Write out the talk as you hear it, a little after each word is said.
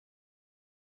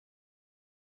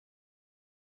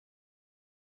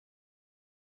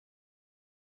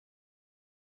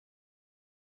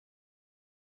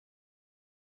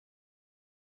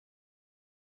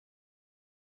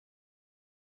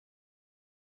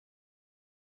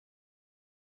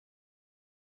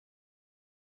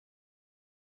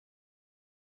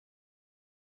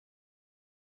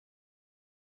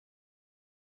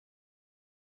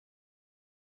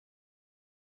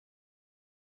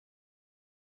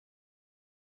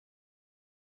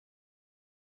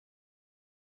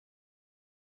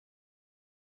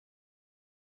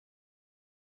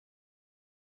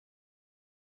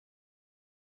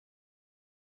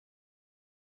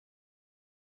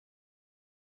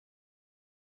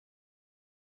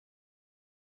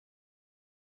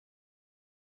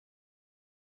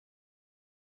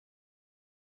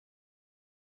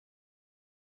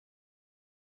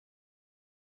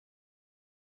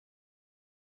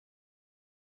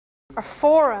are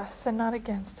for us and not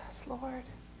against us, Lord.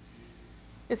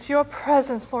 It's your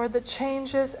presence, Lord, that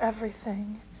changes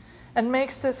everything and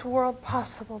makes this world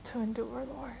possible to endure,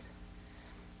 Lord.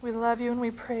 We love you and we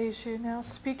praise you. Now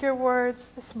speak your words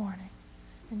this morning.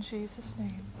 In Jesus'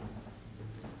 name.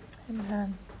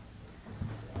 Amen.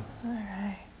 All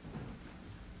right.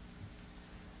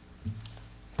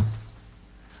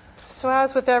 So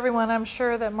as with everyone, I'm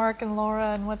sure that Mark and Laura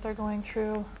and what they're going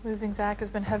through, losing Zach,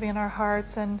 has been heavy in our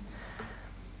hearts. And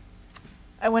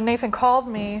when Nathan called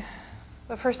me,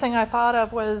 the first thing I thought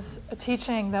of was a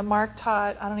teaching that Mark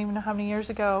taught, I don't even know how many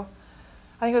years ago.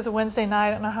 I think it was a Wednesday night.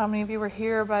 I don't know how many of you were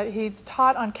here, but he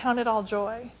taught on Count It All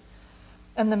Joy.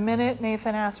 And the minute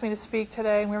Nathan asked me to speak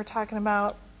today, and we were talking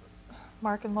about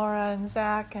Mark and Laura and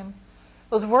Zach, and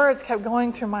those words kept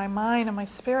going through my mind and my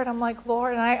spirit. I'm like,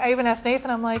 Lord, and I even asked Nathan,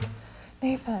 I'm like,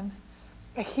 Nathan,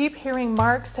 I keep hearing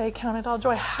Mark say, count it all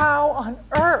joy. How on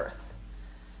earth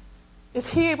is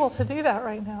he able to do that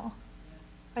right now?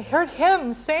 I heard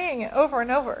him saying it over and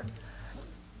over.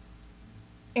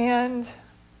 And,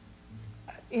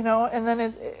 you know, and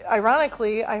then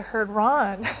ironically, I heard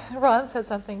Ron. Ron said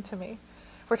something to me.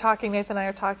 We're talking, Nathan and I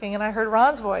are talking, and I heard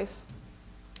Ron's voice.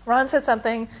 Ron said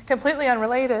something completely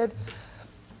unrelated.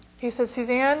 He said,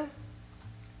 Suzanne,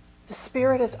 the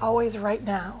Spirit is always right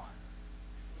now.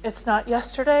 It's not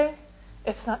yesterday.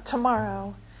 It's not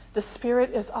tomorrow. The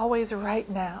Spirit is always right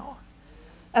now.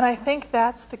 And I think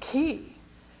that's the key,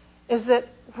 is that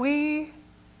we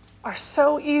are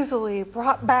so easily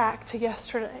brought back to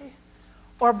yesterday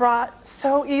or brought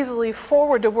so easily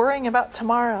forward to worrying about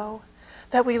tomorrow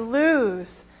that we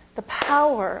lose the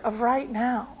power of right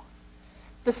now.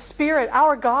 The Spirit,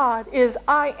 our God, is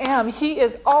I am. He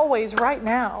is always right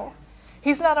now.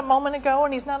 He's not a moment ago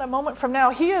and he's not a moment from now.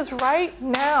 He is right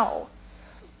now.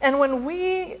 And when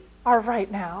we are right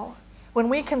now, when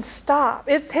we can stop,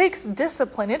 it takes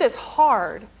discipline. It is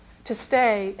hard to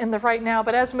stay in the right now.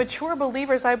 But as mature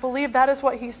believers, I believe that is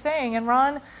what he's saying. And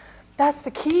Ron, that's the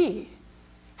key.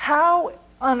 How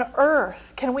on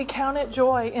earth can we count it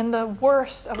joy in the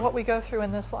worst of what we go through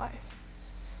in this life?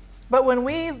 But when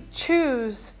we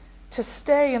choose to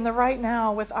stay in the right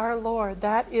now with our Lord,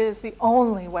 that is the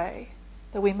only way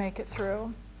that we make it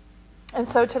through. And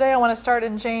so today I want to start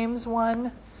in James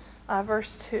 1,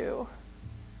 verse 2.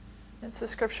 It's the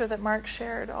scripture that Mark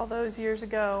shared all those years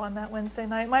ago on that Wednesday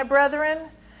night. My brethren,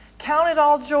 count it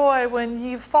all joy when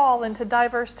ye fall into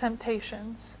diverse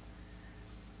temptations.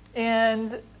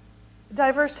 And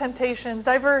diverse temptations,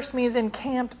 diverse means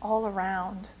encamped all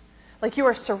around. Like you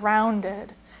are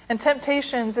surrounded. And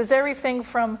temptations is everything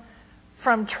from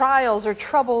trials or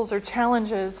troubles or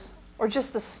challenges or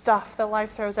just the stuff that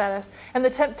life throws at us. And the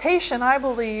temptation, I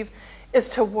believe, is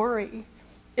to worry,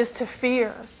 is to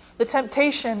fear. The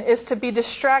temptation is to be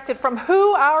distracted from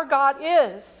who our God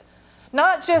is.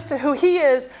 Not just to who he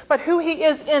is, but who he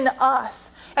is in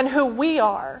us and who we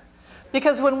are.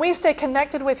 Because when we stay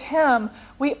connected with him,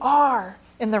 we are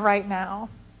in the right now.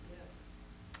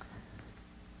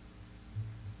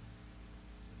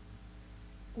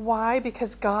 Why?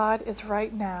 Because God is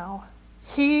right now.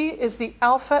 He is the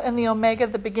Alpha and the Omega,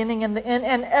 the beginning and the end,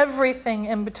 and everything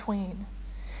in between.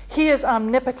 He is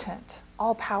omnipotent,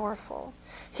 all-powerful.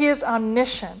 He is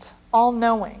omniscient,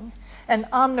 all-knowing, and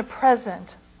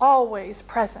omnipresent, always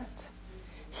present.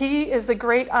 He is the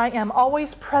great I am,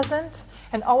 always present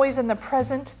and always in the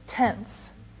present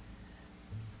tense.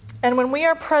 And when we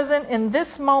are present in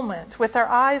this moment with our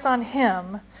eyes on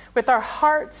him, with our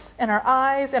hearts and our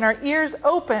eyes and our ears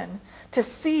open to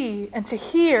see and to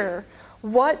hear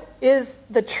what is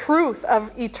the truth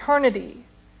of eternity,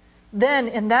 then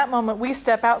in that moment we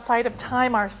step outside of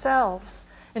time ourselves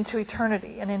into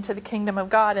eternity and into the kingdom of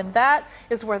God. And that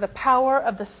is where the power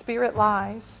of the Spirit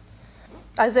lies.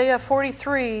 Isaiah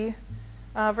 43,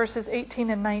 verses 18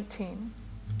 and 19.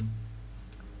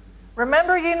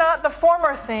 Remember ye not the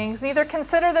former things, neither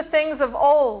consider the things of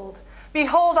old.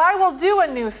 Behold, I will do a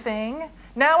new thing.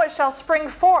 Now it shall spring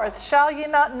forth. Shall ye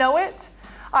not know it?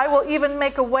 I will even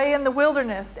make a way in the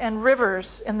wilderness and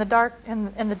rivers in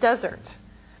the desert.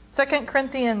 2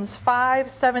 Corinthians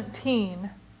 5:17.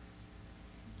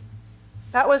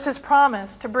 That was his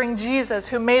promise to bring Jesus,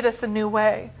 who made us a new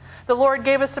way. The Lord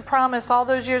gave us a promise all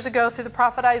those years ago through the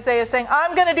prophet Isaiah saying,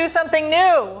 I'm going to do something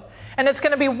new, and it's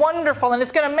going to be wonderful, and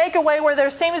it's going to make a way where there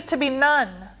seems to be none.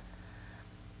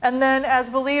 And then as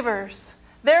believers,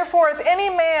 therefore if any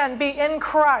man be in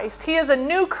Christ, he is a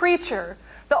new creature.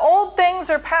 The old things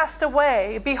are passed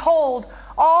away. Behold,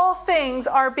 all things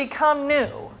are become new.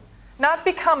 Not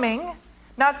becoming,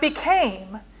 not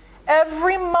became.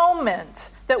 Every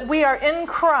moment that we are in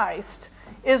Christ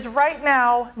is right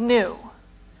now new.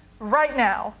 right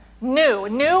now. New.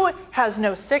 New has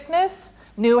no sickness.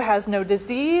 New has no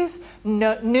disease.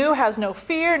 New has no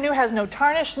fear. New has no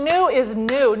tarnish. New is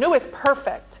new. New is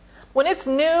perfect. When it's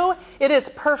new, it is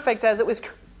perfect as it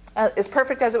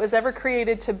was ever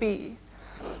created to be.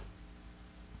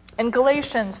 In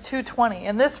Galatians 2:20,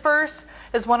 and this verse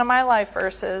is one of my life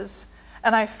verses,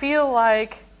 and I feel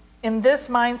like in this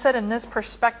mindset, in this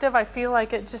perspective, I feel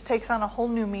like it just takes on a whole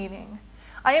new meaning.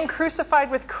 I am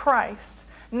crucified with Christ.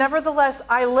 Nevertheless,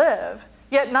 I live,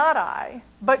 yet not I,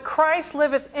 but Christ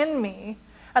liveth in me.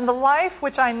 And the life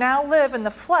which I now live in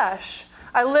the flesh,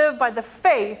 I live by the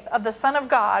faith of the Son of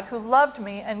God who loved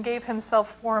me and gave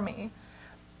himself for me.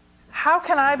 How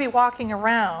can I be walking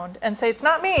around and say, it's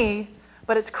not me,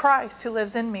 but it's Christ who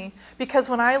lives in me? Because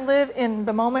when I live in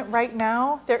the moment right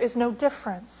now, there is no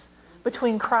difference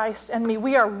between Christ and me.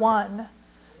 We are one.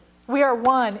 We are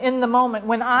one in the moment.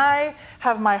 When I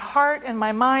have my heart and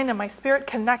my mind and my spirit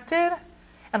connected,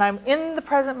 and I'm in the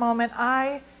present moment,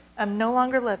 I am no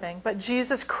longer living, but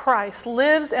Jesus Christ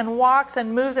lives and walks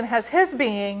and moves and has his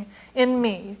being in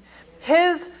me.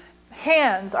 His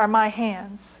hands are my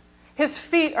hands. His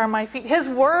feet are my feet. His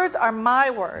words are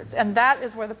my words. And that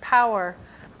is where the power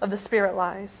of the Spirit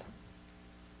lies.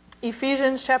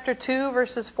 Ephesians chapter 2,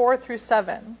 verses 4 through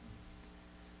 7.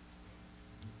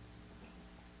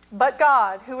 But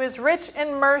God, who is rich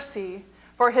in mercy,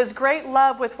 for his great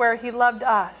love with where he loved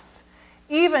us,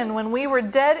 even when we were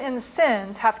dead in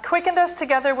sins, hath quickened us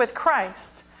together with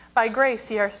Christ. By grace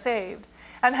ye are saved.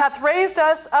 And hath raised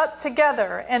us up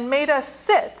together, and made us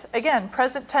sit, again,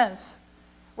 present tense.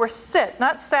 We're sit,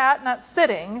 not sat, not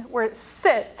sitting. We're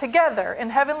sit together in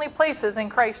heavenly places in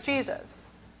Christ Jesus.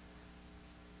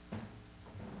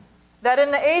 That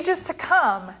in the ages to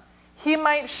come, he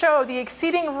might show the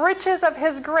exceeding riches of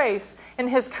his grace in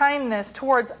his kindness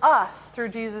towards us through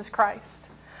Jesus Christ.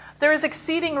 There is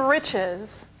exceeding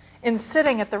riches in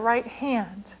sitting at the right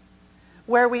hand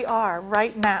where we are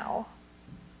right now.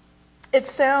 It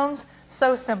sounds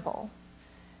so simple.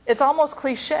 It's almost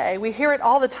cliche. We hear it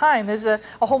all the time. There's a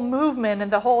whole movement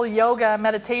and the whole yoga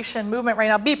meditation movement right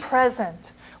now. Be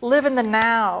present. Live in the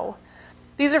now.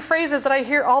 These are phrases that I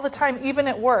hear all the time, even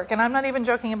at work, and I'm not even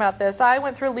joking about this. I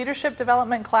went through a leadership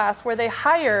development class where they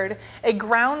hired a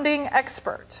grounding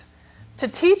expert to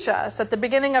teach us at the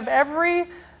beginning of every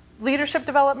leadership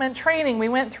development training we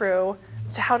went through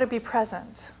to how to be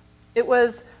present. It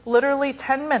was literally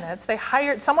 10 minutes. They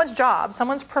hired someone's job,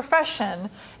 someone's profession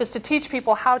is to teach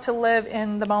people how to live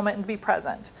in the moment and be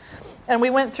present. And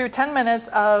we went through 10 minutes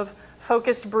of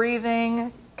focused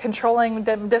breathing, controlling,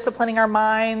 disciplining our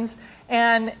minds.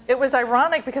 And it was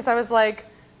ironic because I was like,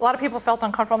 a lot of people felt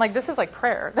uncomfortable. I'm like, this is like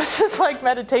prayer. This is like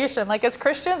meditation. Like as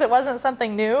Christians, it wasn't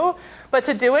something new, but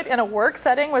to do it in a work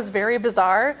setting was very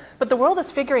bizarre. But the world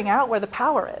is figuring out where the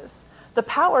power is. The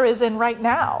power is in right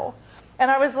now.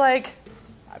 And I was like,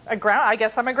 I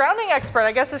guess I'm a grounding expert.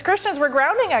 I guess as Christians, we're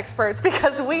grounding experts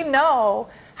because we know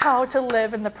how to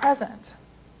live in the present.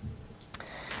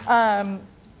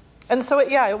 And so,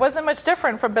 it wasn't much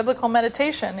different from biblical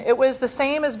meditation. It was the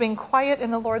same as being quiet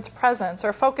in the Lord's presence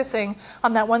or focusing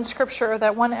on that one scripture or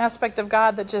that one aspect of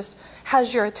God that just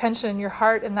has your attention and your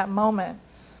heart in that moment.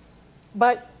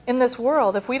 But in this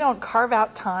world, if we don't carve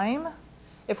out time,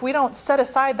 if we don't set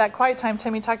aside that quiet time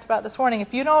Timmy talked about this morning,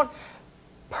 if you don't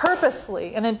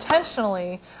purposely and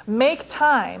intentionally make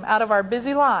time out of our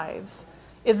busy lives,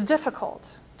 it's difficult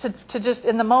to just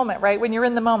in the moment, right? When you're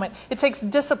in the moment, it takes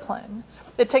discipline.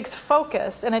 It takes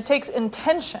focus and it takes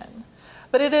intention,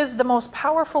 but it is the most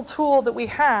powerful tool that we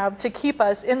have to keep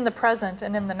us in the present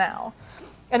and in the now.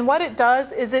 And what it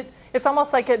does is it's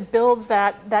almost like it builds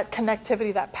that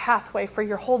connectivity, that pathway for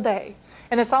your whole day.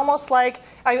 And it's almost like,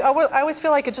 I always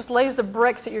feel like it just lays the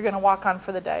bricks that you're going to walk on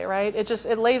for the day, right?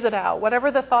 It lays it out.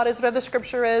 Whatever the thought is, whatever the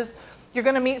scripture is, you're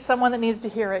going to meet someone that needs to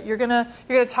hear it. You're going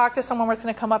to talk to someone where it's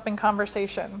going to come up in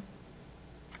conversation.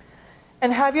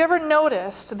 And have you ever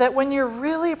noticed that when you're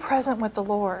really present with the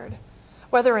Lord,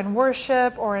 whether in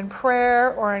worship or in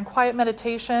prayer or in quiet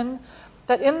meditation,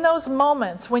 that in those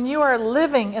moments when you are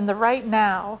living in the right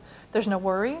now, there's no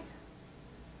worry,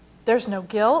 there's no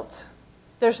guilt,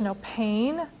 there's no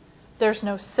pain, there's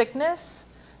no sickness,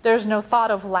 there's no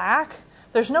thought of lack,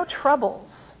 there's no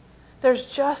troubles.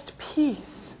 There's just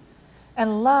peace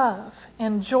and love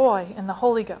and joy in the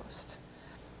Holy Ghost.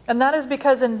 And that is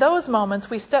because in those moments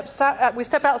we step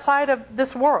outside of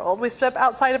this world, we step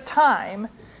outside of time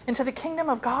into the kingdom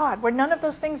of God where none of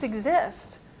those things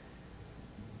exist.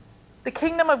 The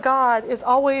kingdom of God is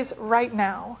always right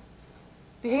now.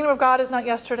 The kingdom of God is not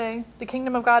yesterday. The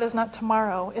kingdom of God is not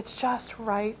tomorrow. It's just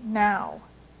right now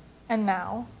and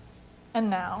now and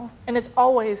now, and it's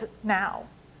always now.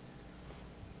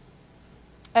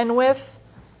 And with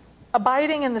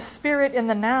abiding in the Spirit in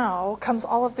the now comes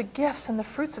all of the gifts and the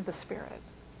fruits of the Spirit.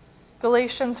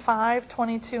 Galatians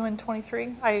 5:22 and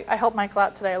 23. I helped Michael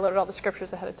out today. I loaded all the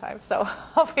scriptures ahead of time, so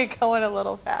I'll be going a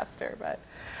little faster. But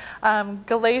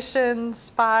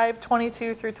Galatians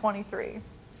 5:22 through 23.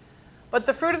 But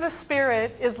the fruit of the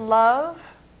Spirit is love,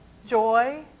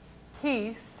 joy,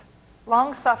 peace,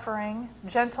 long-suffering,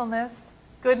 gentleness,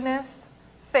 goodness,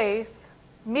 faith,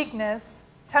 meekness,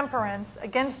 temperance.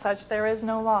 Against such there is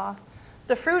no law.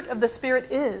 The fruit of the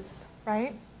Spirit is,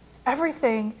 right?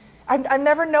 Everything. I've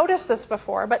never noticed this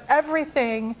before, but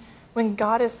everything when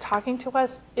God is talking to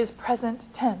us is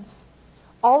present tense.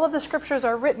 All of the scriptures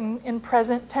are written in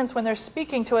present tense when they're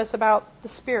speaking to us about the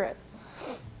Spirit.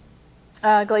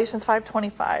 Galatians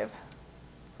 5:25.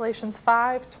 Galatians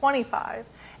 5:25.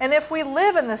 And if we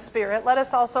live in the Spirit, let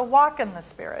us also walk in the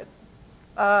Spirit.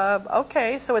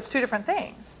 Okay, so it's two different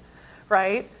things,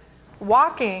 right?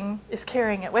 Walking is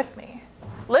carrying it with me.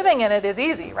 Living in it is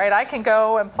easy, right? I can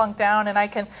go and plunk down and I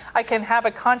can have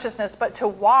a consciousness, but to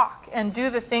walk and do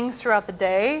the things throughout the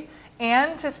day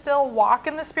and to still walk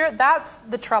in the Spirit, that's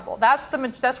the trouble. That's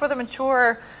where the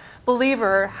mature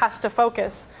believer has to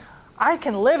focus. I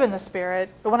can live in the Spirit,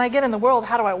 but when I get in the world,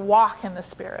 how do I walk in the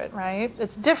Spirit, right?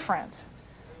 It's different.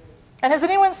 And has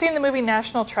anyone seen the movie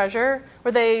National Treasure,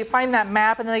 where they find that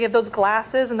map and then they get those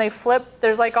glasses and they flip,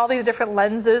 there's like all these different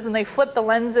lenses and they flip the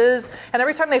lenses, and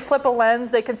every time they flip a lens,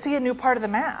 they can see a new part of the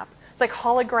map. It's like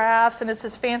holographs and it's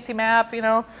this fancy map, you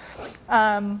know.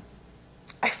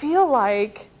 I feel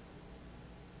like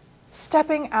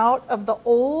stepping out of the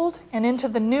old and into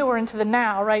the new or into the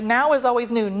now, right? Now is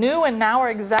always new. New and now are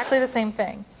exactly the same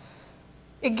thing.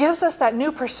 It gives us that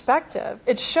new perspective.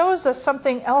 It shows us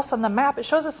something else on the map. It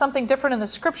shows us something different in the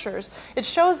scriptures. It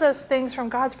shows us things from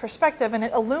God's perspective, and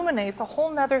it illuminates a whole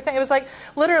nother thing. It was like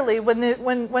literally when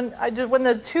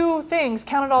the two things,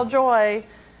 count it all joy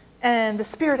and the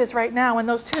Spirit is right now, when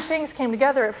those two things came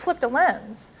together, it flipped a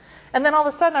lens. And then all of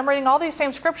a sudden I'm reading all these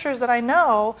same scriptures that I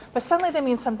know, but suddenly they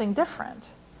mean something different.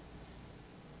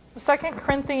 2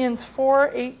 Corinthians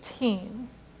 4:18.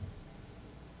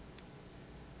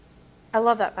 I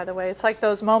love that, by the way. It's like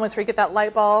those moments where you get that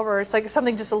light bulb, or it's like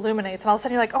something just illuminates, and all of a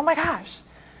sudden you're like, oh my gosh.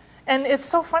 And it's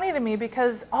so funny to me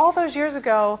because all those years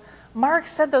ago, Mark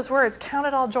said those words, count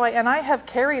it all joy, and I have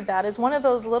carried that as one of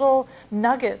those little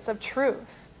nuggets of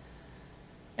truth.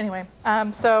 Anyway,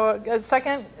 so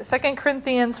 2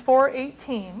 Corinthians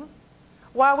 4:18.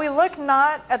 While we look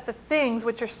not at the things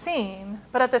which are seen,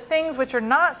 but at the things which are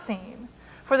not seen.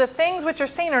 For the things which are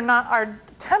seen are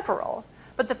temporal,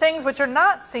 but the things which are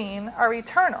not seen are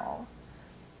eternal.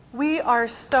 We are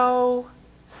so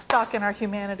stuck in our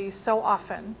humanity so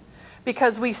often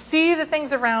because we see the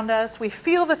things around us, we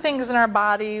feel the things in our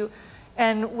body,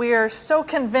 and we are so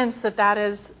convinced that that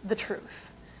is the truth.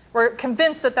 We're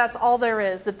convinced that that's all there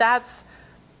is, that that's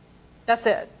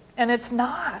it. And it's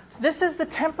not. This is the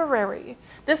temporary.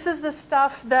 This is the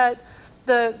stuff that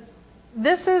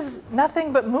this is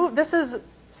nothing but move. This is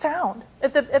sound.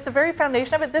 At the very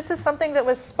foundation of it, this is something that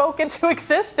was spoken to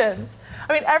existence.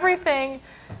 I mean, everything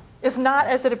is not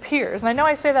as it appears. And I know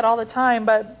I say that all the time,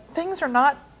 but things are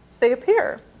not as they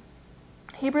appear.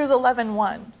 Hebrews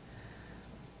 11:1.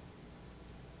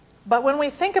 But when we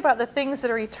think about the things that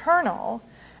are eternal,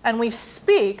 and we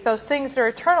speak those things that are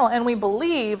eternal, and we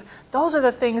believe, those are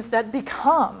the things that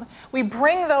become. We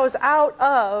bring those out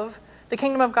of the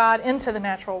kingdom of God into the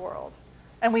natural world.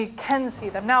 And we can see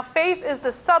them. Now, faith is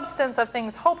the substance of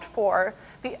things hoped for,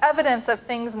 the evidence of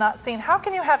things not seen. How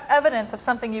can you have evidence of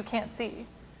something you can't see?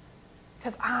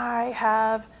 Because I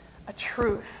have a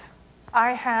truth.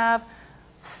 I have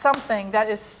something that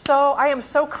is I am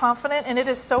so confident and it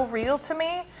is so real to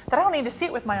me that I don't need to see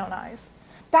it with my own eyes.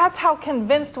 That's how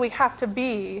convinced we have to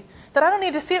be that I don't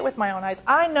need to see it with my own eyes.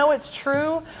 I know it's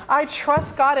true. I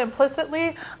trust God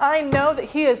implicitly. I know that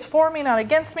He is for me, not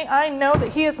against me. I know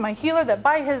that He is my healer, that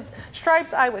by His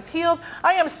stripes I was healed.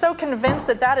 I am so convinced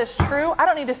that that is true. I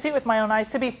don't need to see it with my own eyes.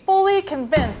 To be fully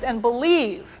convinced and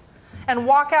believe and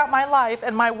walk out my life,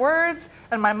 and my words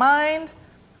and my mind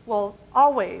will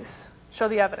always show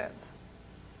the evidence.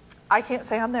 I can't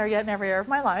say I'm there yet in every area of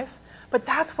my life, but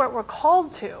that's what we're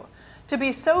called to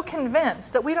be so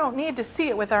convinced that we don't need to see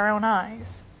it with our own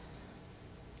eyes.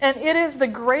 And it is the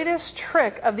greatest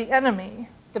trick of the enemy,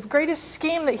 the greatest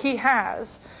scheme that he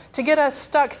has, to get us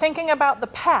stuck thinking about the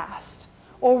past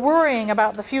or worrying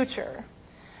about the future.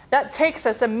 That takes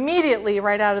us immediately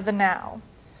right out of the now.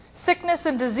 Sickness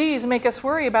and disease make us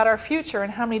worry about our future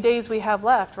and how many days we have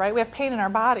left, right? We have pain in our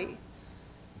body.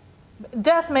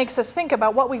 Death makes us think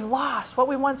about what we've lost, what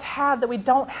we once had that we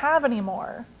don't have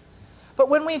anymore. But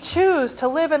when we choose to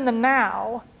live in the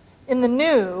now, in the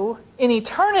new, in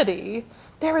eternity,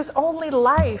 there is only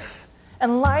life,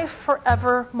 and life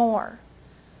forevermore.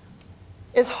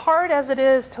 As hard as it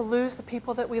is to lose the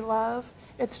people that we love,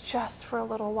 it's just for a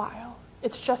little while.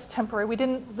 It's just temporary. We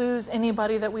didn't lose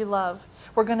anybody that we love.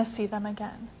 We're going to see them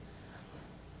again.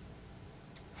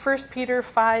 1 Peter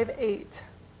 5:8.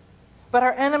 But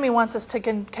our enemy wants us to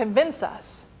convince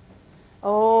us.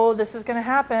 Oh, this is going to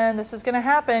happen. This is going to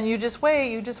happen. You just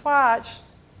wait. You just watch.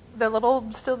 That little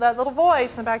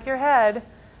voice in the back of your head.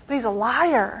 But he's a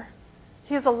liar.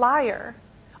 He is a liar.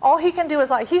 All he can do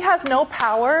is lie. He has no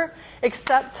power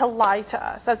except to lie to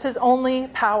us. That's his only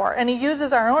power. And he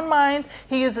uses our own minds.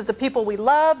 He uses the people we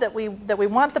love, that we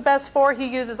want the best for. He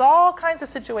uses all kinds of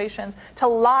situations to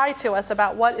lie to us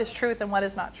about what is truth and what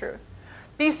is not truth.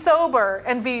 Be sober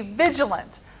and be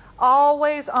vigilant.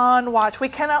 Always on watch. We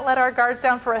cannot let our guards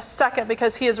down for a second,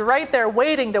 because he is right there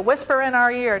waiting to whisper in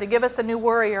our ear to give us a new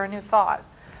worry or a new thought.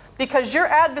 Because your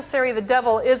adversary, the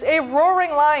devil, is a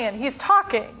roaring lion. He's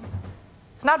talking.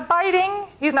 He's not biting.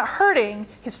 He's not hurting.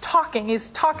 He's talking.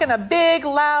 He's talking a big,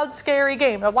 loud, scary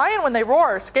game. A lion, when they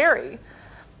roar, is scary.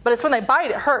 But it's when they bite,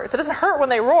 it hurts. It doesn't hurt when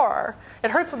they roar.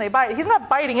 It hurts when they bite. He's not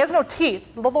biting. He has no teeth.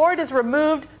 The Lord has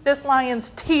removed this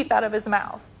lion's teeth out of his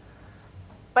mouth.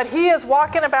 But he is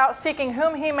walking about seeking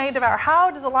whom he may devour.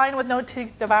 How does a lion with no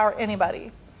teeth devour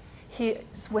anybody? He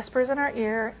whispers in our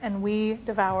ear and we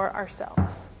devour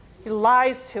ourselves. He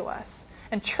lies to us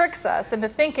and tricks us into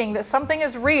thinking that something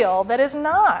is real that is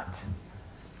not.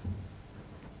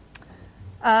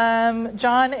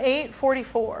 John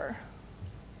 8:44.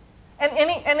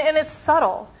 And it's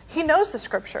subtle. He knows the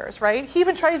scriptures, right? He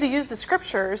even tries to use the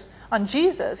scriptures on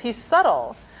Jesus. He's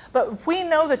subtle. But if we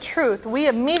know the truth, we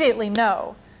immediately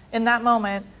know in that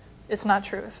moment it's not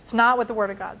truth. It's not what the Word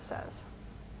of God says.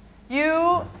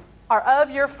 You are of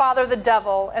your father the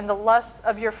devil, and the lusts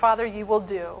of your father you will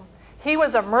do. He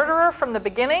was a murderer from the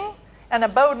beginning, and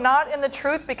abode not in the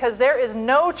truth, because there is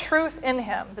no truth in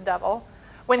him, the devil.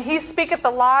 When he speaketh a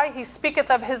lie, he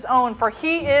speaketh of his own, for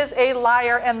he is a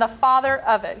liar and the father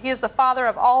of it. He is the father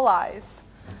of all lies.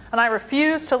 And I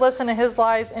refuse to listen to his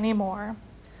lies anymore.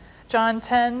 John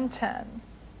 10:10.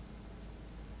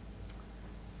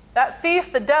 That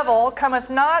thief, the devil, cometh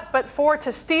not but for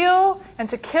to steal and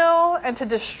to kill and to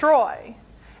destroy.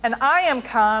 And I am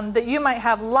come that you might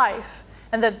have life,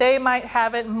 and that they might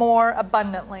have it more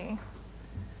abundantly.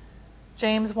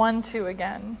 James 1:2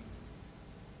 again.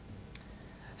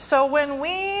 So when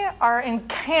we are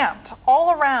encamped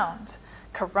all around,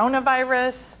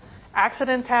 coronavirus,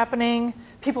 accidents happening,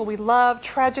 people we love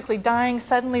tragically dying,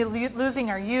 suddenly losing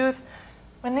our youth,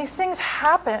 when these things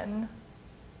happen,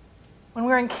 when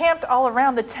we're encamped all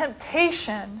around, the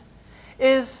temptation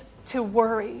is to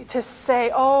worry, to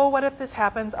say, oh, what if this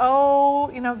happens?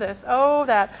 Oh, this, oh,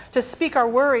 that. To speak our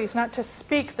worries, not to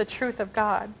speak the truth of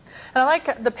God. And I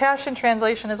like the Passion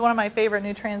Translation is one of my favorite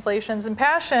new translations. And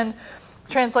Passion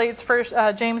translates first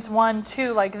James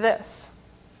 1:2 like this.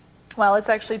 Well, it's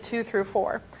actually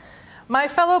 2-4. My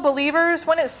fellow believers,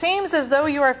 when it seems as though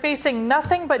you are facing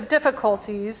nothing but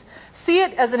difficulties, see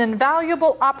it as an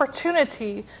invaluable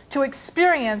opportunity to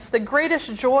experience the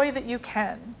greatest joy that you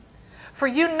can. For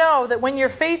you know that when your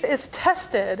faith is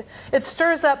tested, it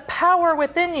stirs up power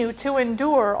within you to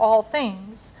endure all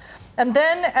things. And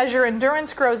then, as your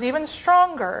endurance grows even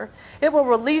stronger, it will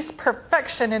release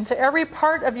perfection into every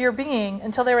part of your being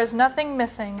until there is nothing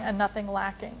missing and nothing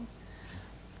lacking.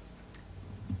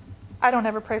 I don't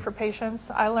ever pray for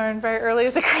patience. I learned very early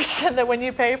as a Christian that when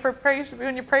you pray for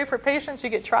patience, you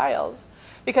get trials.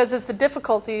 Because it's the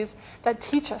difficulties that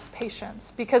teach us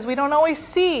patience. Because we don't always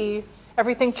see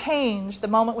everything change the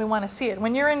moment we want to see it.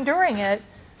 When you're enduring it,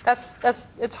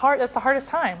 it's hard. That's the hardest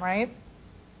time, right?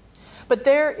 But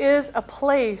there is a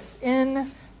place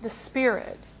in the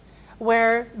Spirit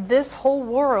where this whole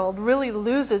world really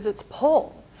loses its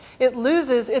pull. It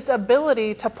loses its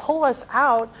ability to pull us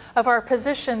out of our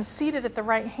position seated at the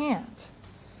right hand.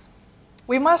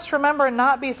 We must remember and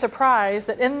not be surprised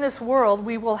that in this world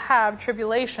we will have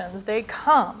tribulations. They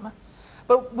come.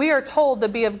 But we are told to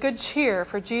be of good cheer,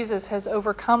 for Jesus has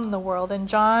overcome the world in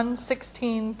John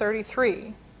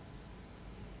 16:33.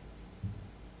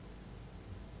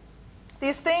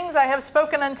 These things I have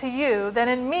spoken unto you, that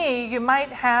in me you might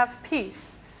have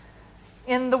peace.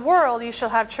 In the world you shall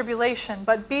have tribulation,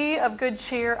 but be of good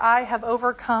cheer, I have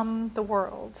overcome the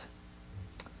world.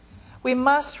 We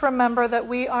must remember that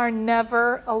we are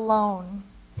never alone.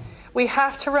 we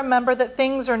have to remember that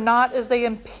things are not as they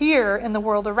appear in the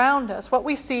world around us. What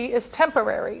we see is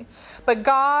temporary, but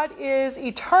God is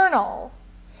eternal.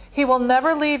 He will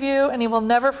never leave you and he will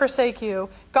never forsake you.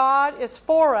 God is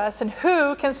for us, and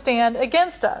who can stand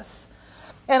against us?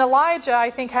 And Elijah,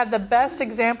 I think, had the best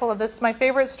example of this. My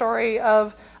favorite story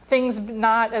of things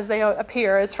not as they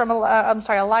appear. It's from,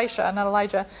 Elisha, not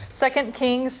Elijah. 2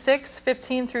 Kings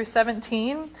 6:15 through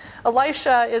 17.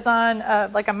 Elisha is on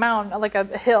like a mountain, like a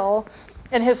hill,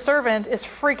 and his servant is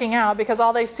freaking out because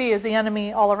all they see is the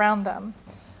enemy all around them.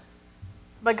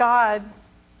 But God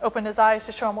opened his eyes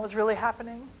to show him what was really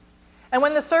happening. And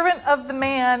when the servant of the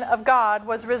man of God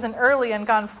was risen early and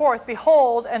gone forth,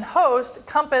 behold, an host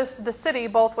compassed the city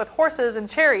both with horses and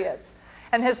chariots.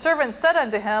 And his servant said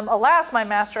unto him, Alas, my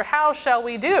master, how shall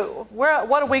we do?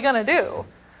 What are we going to do?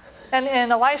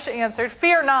 And Elisha answered,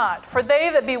 Fear not, for they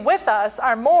that be with us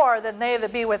are more than they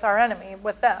that be with our enemy,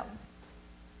 with them.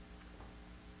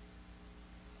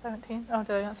 17? Oh,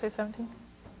 did I not say 17?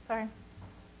 Sorry.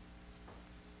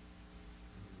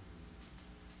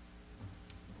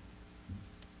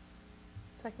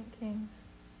 Second Kings.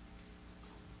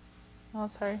 Oh,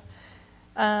 sorry.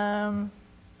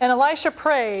 And Elisha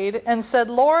prayed and said,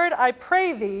 Lord, I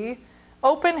pray thee,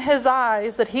 open his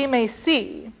eyes that he may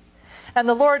see. And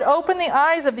the Lord opened the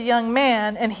eyes of the young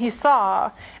man, and he saw.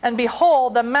 And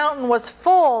behold, the mountain was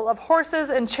full of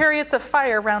horses and chariots of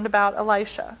fire round about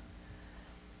Elisha.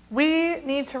 We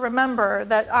need to remember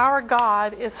that our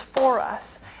God is for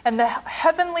us, and the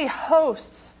heavenly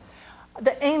hosts,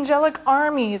 the angelic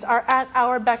armies, are at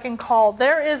our beck and call.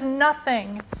 There is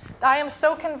nothing. I am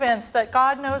so convinced that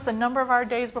God knows the number of our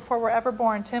days before we're ever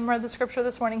born. Tim read the scripture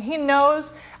this morning. He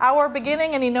knows our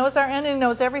beginning and he knows our end and he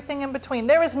knows everything in between.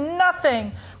 There is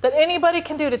nothing that anybody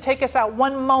can do to take us out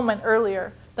one moment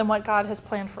earlier than what God has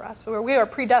planned for us. We are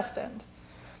predestined.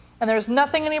 And there's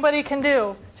nothing anybody can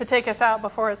do to take us out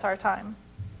before it's our time.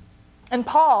 And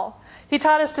Paul, he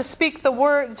taught us to speak the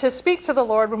word, to speak to the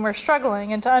Lord when we're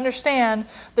struggling and to understand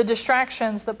the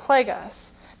distractions that plague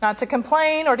us. Not to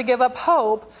complain or to give up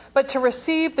hope, but to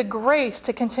receive the grace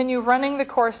to continue running the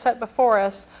course set before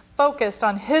us, focused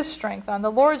on his strength, on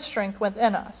the Lord's strength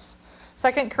within us.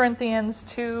 2 Corinthians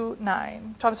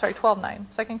 12:9.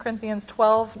 2 Corinthians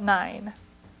 12:9.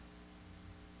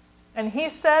 And he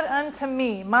said unto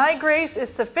me, My grace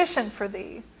is sufficient for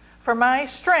thee, for my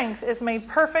strength is made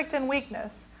perfect in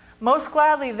weakness. Most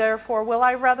gladly, therefore, will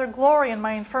I rather glory in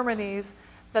my infirmities,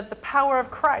 that the power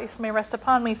of Christ may rest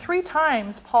upon me. 3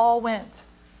 times Paul went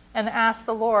and asked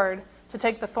the Lord to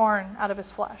take the thorn out of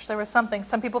his flesh. There was something.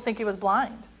 Some people think he was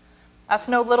blind. That's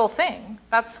no little thing.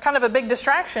 That's kind of a big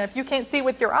distraction. If you can't see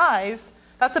with your eyes,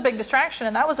 that's a big distraction.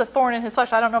 And that was a thorn in his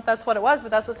flesh. I don't know if that's what it was,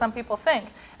 but that's what some people think.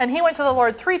 And he went to the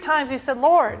Lord 3 times. He said,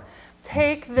 Lord,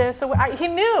 take this away. He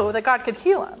knew that God could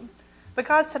heal him. But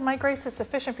God said, my grace is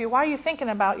sufficient for you. Why are you thinking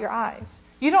about your eyes?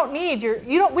 We don't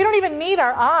even need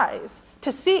our eyes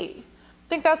to see. I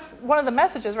think that's one of the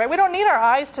messages, right? We don't need our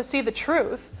eyes to see the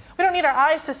truth. We don't need our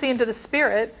eyes to see into the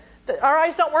Spirit. Our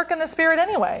eyes don't work in the Spirit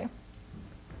anyway.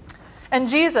 And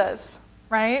Jesus,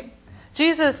 right?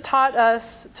 Jesus taught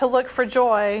us to look for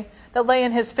joy that lay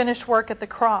in his finished work at the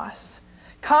cross,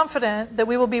 confident that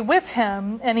we will be with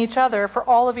him and each other for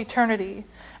all of eternity.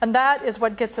 And that is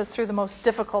what gets us through the most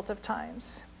difficult of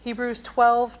times. Hebrews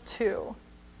 12:2.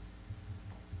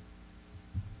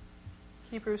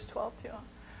 Hebrews 12:2.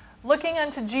 Looking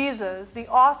unto Jesus, the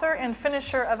author and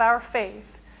finisher of our faith,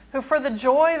 who for the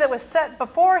joy that was set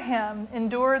before him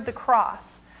endured the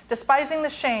cross, despising the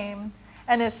shame,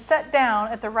 and is set down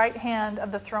at the right hand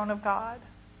of the throne of God.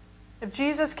 If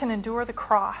Jesus can endure the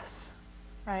cross,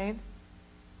 right?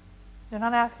 He's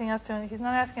not asking us to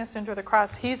endure the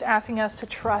cross. He's asking us to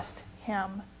trust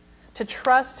him. To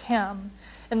trust him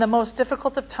in the most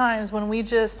difficult of times, when we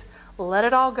just let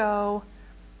it all go,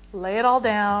 lay it all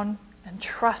down, and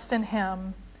trust in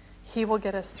him. He will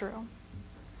get us through.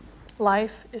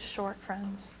 Life is short,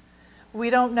 friends. We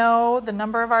don't know the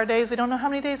number of our days. We don't know how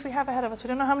many days we have ahead of us. We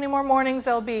don't know how many more mornings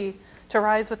there'll be to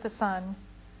rise with the sun.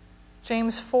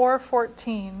 James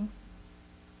 4:14.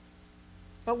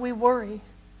 But we worry.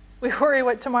 We worry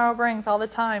what tomorrow brings all the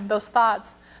time. Those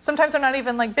thoughts. Sometimes they're not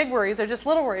even like big worries. They're just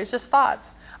little worries, just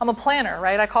thoughts. I'm a planner,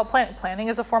 right? I call planning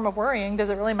is a form of worrying. Does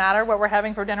it really matter what we're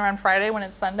having for dinner on Friday when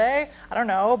it's Sunday? I don't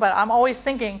know, but I'm always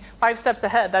thinking 5 steps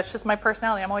ahead. That's just my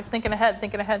personality. I'm always thinking ahead.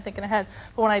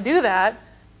 But when I do that,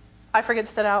 I forget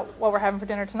to set out what we're having for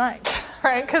dinner tonight,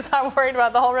 right? Because I'm worried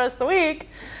about the whole rest of the week.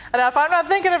 And if I'm not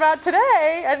thinking about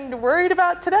today and worried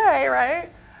about today, right?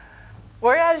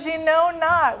 Whereas ye know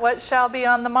not what shall be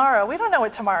on the morrow. We don't know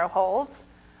what tomorrow holds.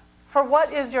 For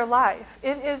what is your life?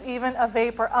 It is even a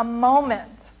vapor, a moment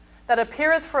that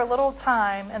appeareth for a little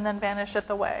time and then vanisheth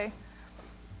away.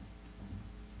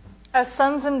 As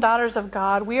sons and daughters of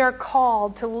God, we are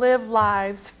called to live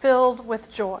lives filled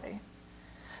with joy.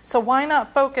 So why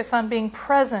not focus on being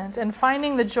present and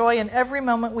finding the joy in every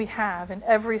moment we have, in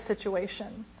every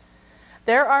situation?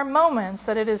 There are moments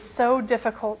that it is so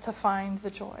difficult to find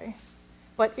the joy,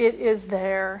 but it is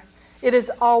there. It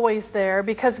is always there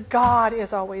because God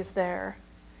is always there.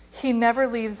 He never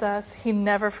leaves us. He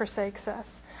never forsakes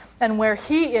us. And where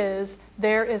He is,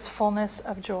 there is fullness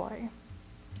of joy.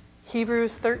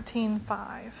 Hebrews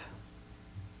 13:5.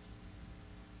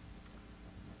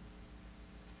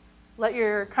 Let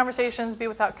your conversations be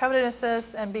without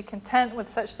covetousness, and be content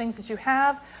with such things as you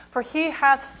have. For He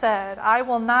hath said, I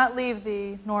will not leave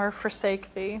thee nor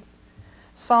forsake thee.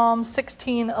 Psalm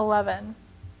 16:11.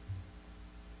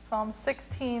 Psalm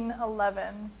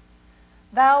 16:11.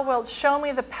 Thou wilt show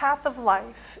me the path of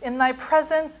life. In thy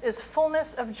presence is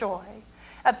fullness of joy.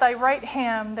 At thy right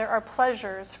hand there are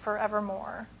pleasures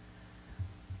forevermore.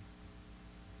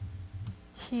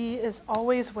 He is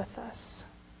always with us.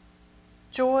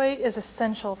 Joy is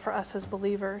essential for us as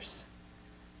believers.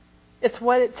 It's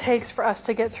what it takes for us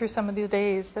to get through some of these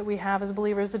days that we have as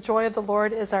believers. The joy of the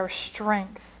Lord is our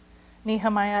strength.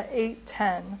 Nehemiah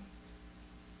 8:10.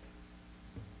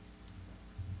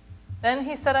 Then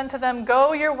he said unto them,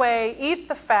 Go your way, eat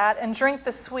the fat, and drink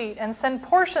the sweet, and send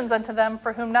portions unto them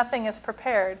for whom nothing is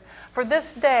prepared. For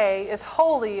this day is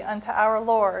holy unto our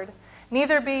Lord.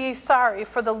 Neither be ye sorry,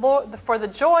 for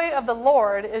the joy of the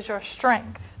Lord is your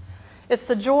strength. It's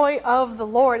the joy of the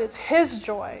Lord. It's His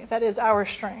joy that is our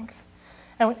strength.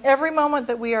 And every moment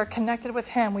that we are connected with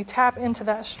Him, we tap into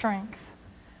that strength.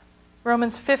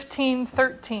 Romans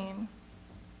 15:13.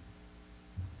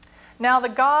 Now the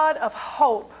God of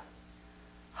hope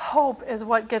is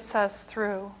what gets us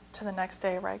through to the next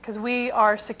day, right? Because we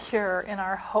are secure in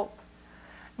our hope.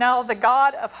 Now the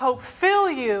God of hope fill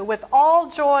you with all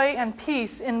joy and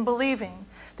peace in believing,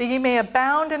 that ye may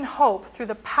abound in hope through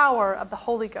the power of the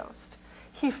Holy Ghost.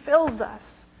 He fills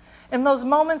us. In those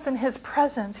moments in His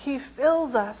presence, He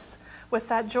fills us with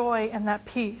that joy and that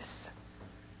peace.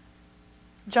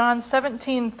 John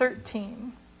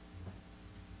 17:13.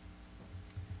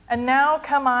 And now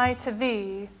come I to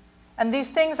thee, and these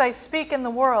things I speak in the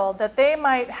world, that they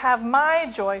might have my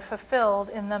joy fulfilled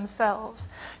in themselves.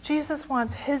 Jesus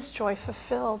wants His joy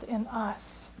fulfilled in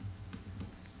us.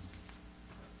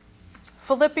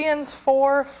 Philippians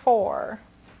 4:4.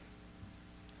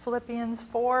 Philippians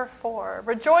 4:4.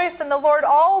 Rejoice in the Lord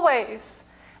always.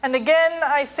 And again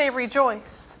I say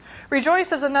rejoice.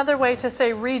 Rejoice is another way to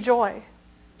say rejoy.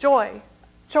 Joy.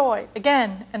 Joy.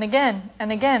 Again and again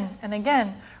and again and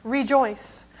again.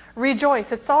 Rejoice.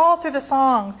 Rejoice. It's all through the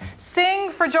songs.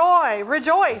 Sing for joy.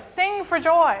 Rejoice. Sing for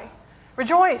joy.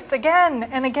 Rejoice again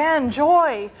and again.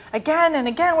 Joy again and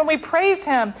again. When we praise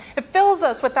Him, it fills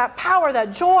us with that power,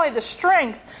 that joy, the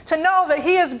strength to know that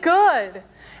He is good.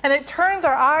 And it turns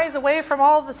our eyes away from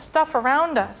all the stuff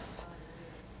around us.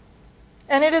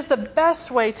 And it is the best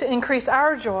way to increase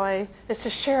our joy is to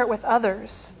share it with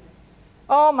others.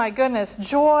 Oh my goodness.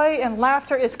 Joy and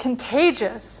laughter is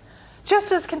contagious.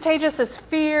 Just as contagious as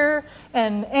fear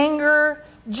and anger,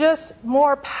 just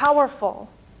more powerful.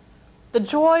 The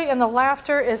joy and the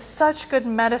laughter is such good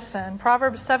medicine.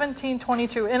 Proverbs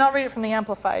 17:22, and I'll read it from the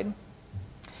Amplified.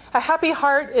 A happy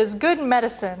heart is good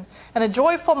medicine, and a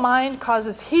joyful mind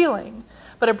causes healing,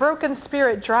 but a broken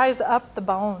spirit dries up the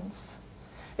bones.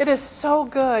 It is so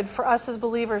good for us as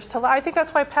believers to. I think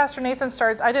that's why Pastor Nathan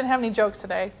starts. I didn't have any jokes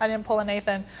today. I didn't pull a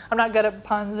Nathan. I'm not good at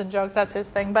puns and jokes. That's his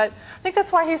thing. But I think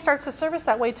that's why he starts the service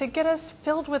that way, to get us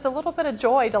filled with a little bit of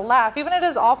joy, to laugh, even at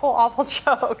his awful, awful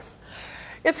jokes.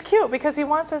 It's cute because he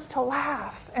wants us to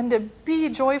laugh and to be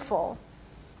joyful.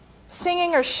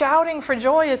 Singing or shouting for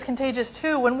joy is contagious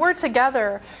too. When we're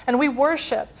together and we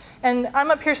worship, and I'm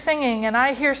up here singing and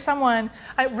I hear someone,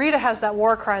 Rita has that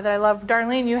war cry that I love.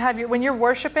 Darlene, you have when you're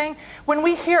worshiping, when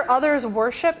we hear others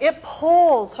worship, it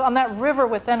pulls on that river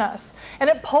within us. And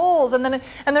it pulls, and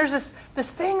there's this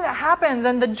thing that happens,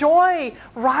 and the joy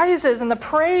rises and the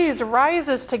praise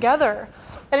rises together.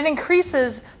 And it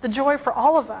increases the joy for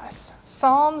all of us.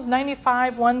 Psalms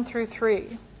 95,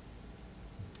 1-3.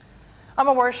 I'm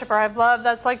a worshiper.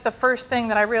 That's like the first thing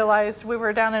that I realized. We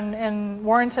were down in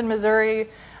Warrenton, Missouri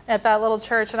at that little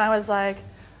church, and I was like,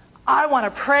 I want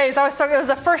to praise. It was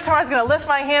the first time I was going to lift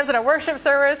my hands in a worship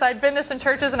service. I'd been to some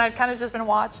churches, and I'd kind of just been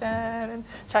watching and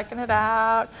checking it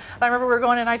out. And I remember we were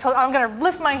going, and I'm going to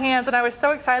lift my hands, and I was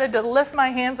so excited to lift my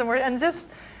hands, and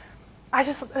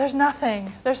there's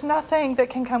nothing that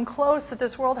can come close that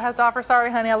this world has to offer. Sorry,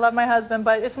 honey, I love my husband,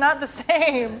 but it's not the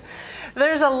same.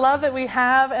 There's a love that we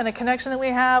have and a connection that we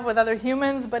have with other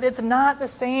humans, but it's not the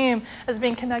same as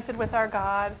being connected with our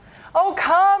God. Oh,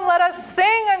 come, let us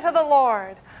sing unto the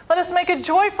Lord. Let us make a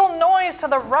joyful noise to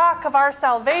the rock of our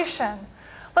salvation.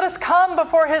 Let us come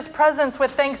before his presence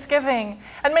with thanksgiving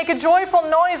and make a joyful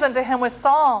noise unto him with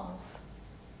psalms.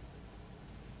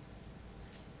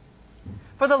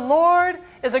 For the Lord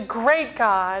is a great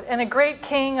God and a great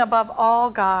King above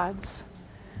all gods.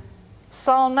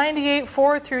 Psalm 98,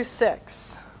 4 through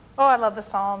 6. Oh, I love the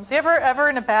Psalms. You ever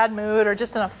in a bad mood or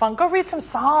just in a funk, go read some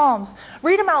Psalms.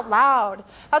 Read them out loud.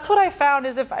 That's what I found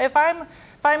is if I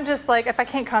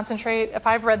can't concentrate, if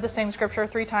I've read the same scripture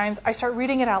 3 times, I start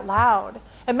reading it out loud.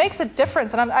 It makes a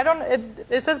difference. And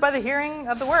it says by the hearing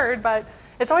of the word, but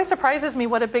it always surprises me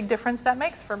what a big difference that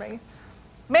makes for me.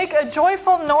 Make a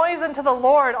joyful noise unto the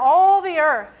Lord, all the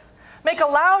earth. Make a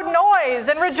loud noise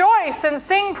and rejoice and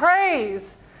sing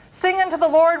praise. Sing unto the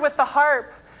Lord with the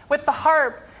harp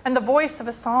and the voice of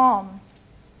a psalm.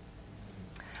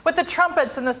 With the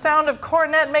trumpets and the sound of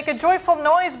cornet, make a joyful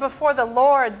noise before the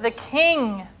Lord, the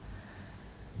King.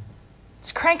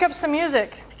 Just crank up some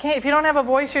music. If you don't have a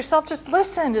voice yourself, just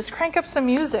listen. Just crank up some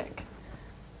music.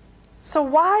 So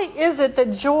why is it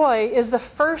that joy is the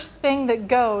first thing that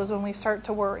goes when we start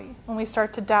to worry, when we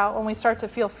start to doubt, when we start to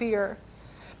feel fear?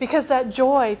 Because that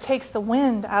joy takes the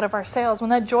wind out of our sails.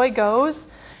 When that joy goes,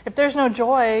 if there's no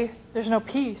joy, there's no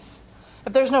peace.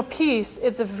 If there's no peace,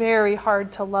 it's very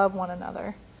hard to love one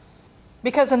another.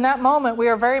 Because in that moment, we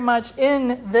are very much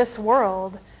in this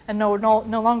world and no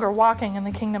longer walking in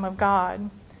the kingdom of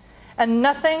God. And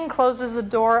nothing closes the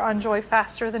door on joy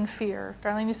faster than fear.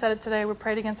 Darlene, you said it today. We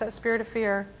prayed against that spirit of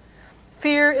fear.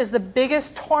 Fear is the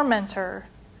biggest tormentor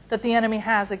that the enemy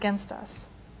has against us.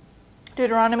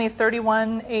 Deuteronomy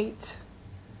 31:8.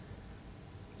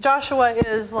 Joshua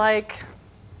is like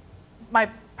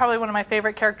probably one of my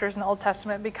favorite characters in the Old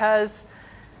Testament because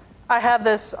I have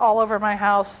this all over my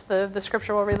house. The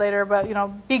scripture we'll read later, but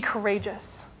be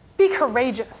courageous. Be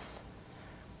courageous.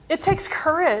 It takes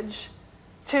courage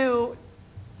to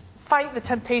fight the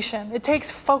temptation. It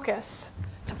takes focus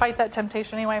to fight that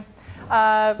temptation. Anyway,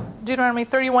 Deuteronomy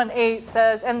 31:8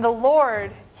 says, "And the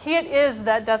Lord, he it is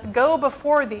that doth go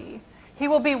before thee. He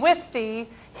will be with thee.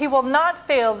 He will not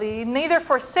fail thee, neither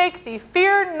forsake thee.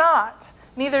 Fear not,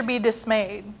 neither be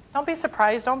dismayed." Don't be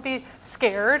surprised. Don't be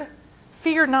scared.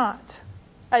 Fear not.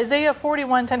 Isaiah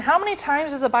 41:10. How many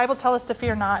times does the Bible tell us to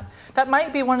fear not? That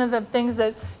might be one of the things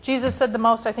that Jesus said the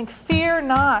most, I think. Fear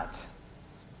not.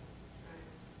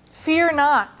 Fear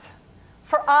not,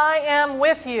 for I am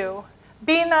with you.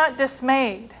 Be not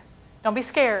dismayed. Don't be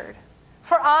scared.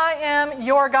 For I am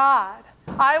your God.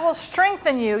 I will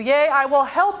strengthen you. Yea, I will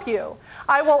help you.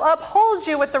 I will uphold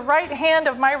you with the right hand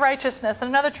of my righteousness. And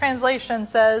another translation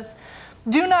says,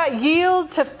 "Do not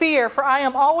yield to fear, for I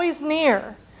am always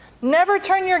near. Never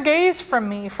turn your gaze from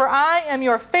me, for I am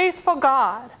your faithful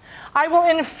God. I will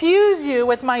infuse you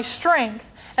with my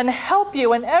strength and help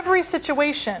you in every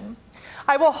situation.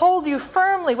 I will hold you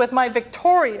firmly with my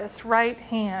victorious right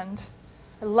hand."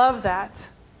 I love that.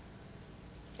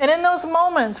 And in those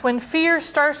moments when fear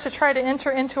starts to try to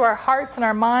enter into our hearts and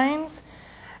our minds,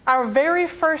 our very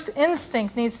first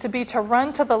instinct needs to be to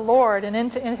run to the Lord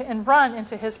and run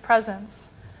into his presence.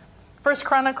 1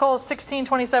 Chronicles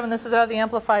 16:27, this is out of the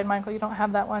Amplified, Michael, you don't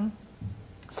have that one.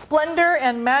 "Splendor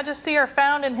and majesty are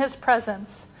found in his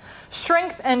presence.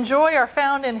 Strength and joy are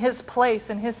found in his place,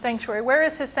 in his sanctuary." Where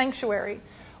is his sanctuary?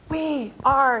 We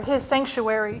are his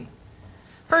sanctuary.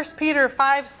 1 Peter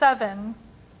 5:7.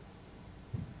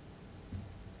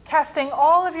 "Casting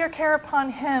all of your care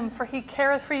upon him, for he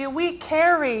careth for you." We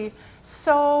carry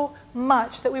so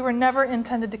much that we were never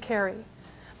intended to carry.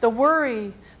 The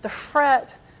worry, the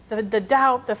fret, the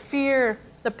doubt, the fear,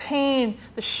 the pain,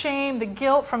 the shame, the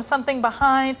guilt from something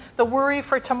behind, the worry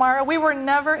for tomorrow. We were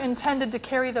never intended to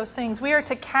carry those things. We are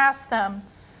to cast them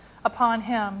upon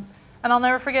him. And I'll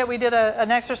never forget, we did an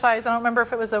exercise. I don't remember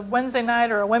if it was a Wednesday night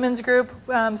or a women's group.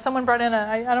 Someone brought in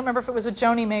I don't remember if it was with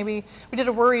Joni maybe. We did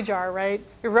a worry jar, right?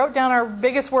 We wrote down our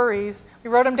biggest worries. We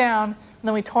wrote them down, and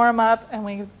then we tore them up, and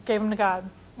we gave them to God.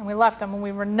 And we left them, and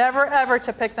we were never, ever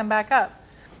to pick them back up.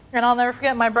 And I'll never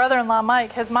forget, my brother-in-law,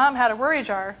 Mike, his mom had a worry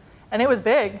jar, and it was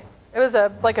big. It was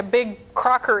like a big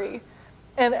crockery.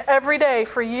 And every day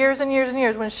for years and years and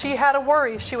years, when she had a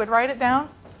worry, she would write it down.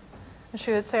 And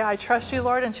she would say, "I trust you,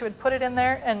 Lord," and she would put it in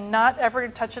there and not ever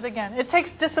touch it again. It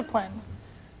takes discipline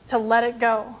to let it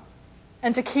go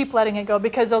and to keep letting it go,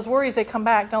 because those worries, they come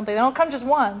back, don't they? They don't come just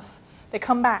once. They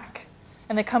come back,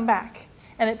 and they come back,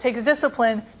 And it takes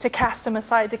discipline to cast them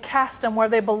aside, to cast them where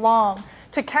they belong,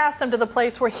 to cast them to the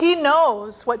place where He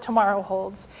knows what tomorrow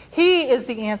holds. He is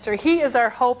the answer. He is our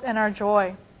hope and our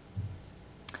joy.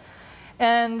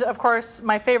 And of course,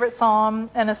 my favorite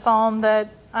psalm, and a psalm that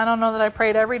I don't know that I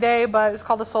prayed every day, but it's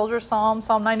called the Soldier's Psalm,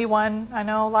 Psalm 91. I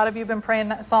know a lot of you have been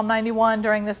praying Psalm 91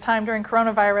 during this time, during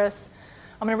coronavirus.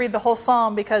 I'm going to read the whole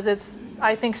psalm because it's,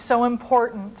 I think, so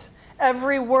important.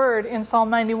 Every word in Psalm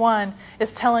 91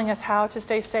 is telling us how to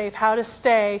stay safe, how to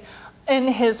stay in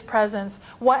His presence.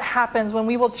 What happens when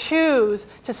we will choose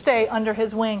to stay under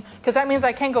His wing? Because that means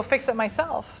I can't go fix it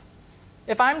myself.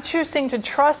 If I'm choosing to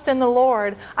trust in the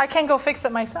Lord, I can't go fix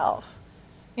it myself.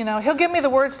 You know, He'll give me the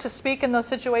words to speak in those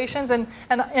situations, and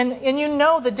you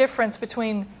know the difference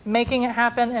between making it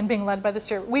happen and being led by the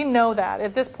Spirit. We know that.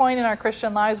 At this point in our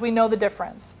Christian lives, we know the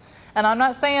difference. And I'm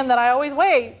not saying that I always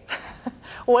wait.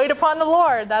 Wait upon the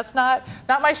Lord. That's not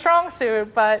my strong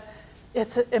suit, but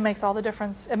it makes all the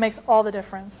difference. It makes all the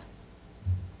difference.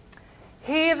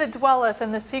 He that dwelleth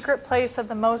in the secret place of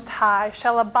the Most High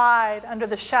shall abide under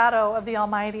the shadow of the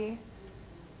Almighty.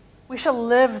 We shall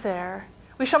live there.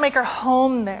 We shall make our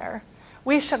home there.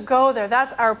 We shall go there.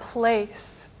 That's our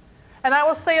place. And I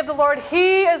will say of the Lord,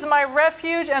 He is my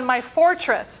refuge and my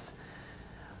fortress.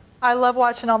 I love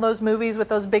watching all those movies with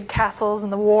those big castles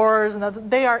and the wars,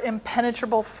 and they are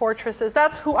impenetrable fortresses.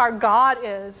 That's who our God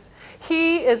is.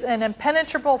 He is an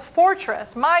impenetrable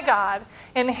fortress, my God.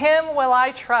 In Him will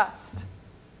I trust.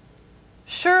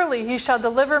 Surely He shall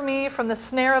deliver me from the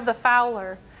snare of the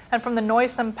fowler and from the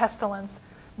noisome pestilence.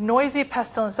 Noisy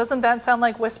pestilence. Doesn't that sound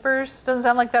like whispers? Doesn't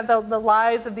sound like that the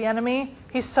lies of the enemy?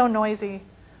 He's so noisy.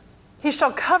 He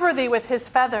shall cover thee with His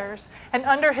feathers, and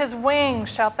under His wings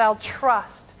shalt thou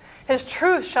trust. His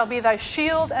truth shall be thy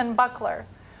shield and buckler.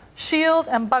 Shield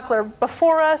and buckler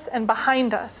before us and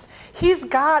behind us. He's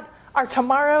got our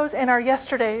tomorrows and our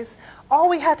yesterdays. All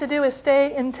we have to do is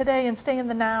stay in today and stay in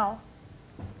the now.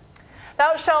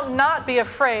 Thou shalt not be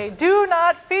afraid. Do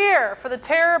not fear for the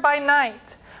terror by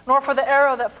night, nor for the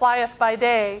arrow that flieth by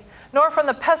day, nor from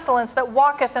the pestilence that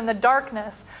walketh in the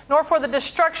darkness, nor for the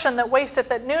destruction that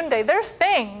wasteth at noonday. There's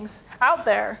things out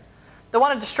there that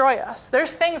want to destroy us.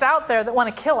 There's things out there that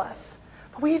want to kill us.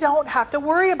 But we don't have to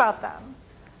worry about them.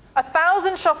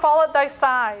 1,000 shall fall at thy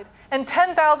side, and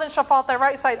 10,000 shall fall at thy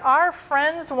right side. Our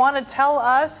friends want to tell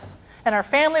us, and our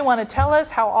family want to tell us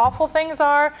how awful things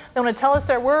are. They want to tell us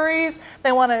their worries.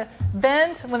 They want to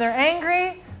vent when they're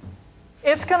angry.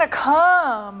 It's going to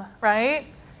come, right?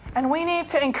 And we need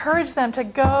to encourage them to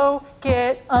go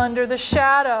get under the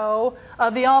shadow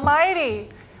of the Almighty.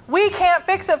 We can't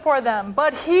fix it for them,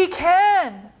 but He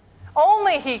can.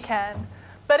 Only He can.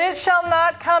 But it shall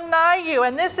not come nigh you.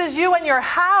 And this is you and your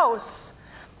house.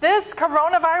 This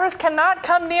coronavirus cannot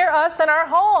come near us and our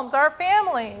homes, our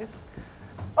families.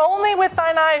 Only with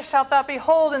thine eyes shalt thou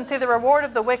behold and see the reward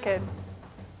of the wicked.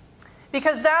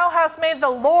 Because thou hast made the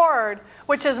Lord,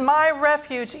 which is my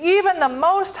refuge, even the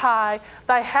Most High,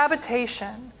 thy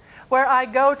habitation, where I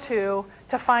go to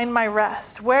find my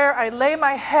rest, where I lay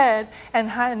my head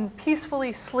and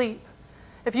peacefully sleep.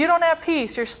 If you don't have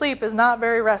peace, your sleep is not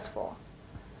very restful.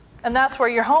 And that's where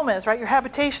your home is, right? Your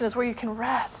habitation is where you can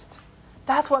rest.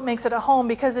 That's what makes it a home,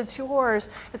 because it's yours.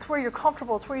 It's where you're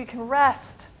comfortable. It's where you can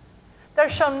rest. There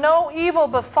shall no evil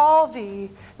befall thee,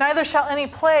 neither shall any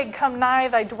plague come nigh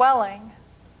thy dwelling.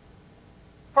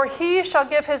 For He shall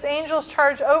give His angels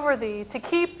charge over thee, to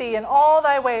keep thee in all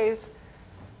thy ways.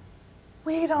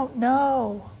 We don't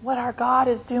know what our God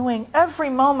is doing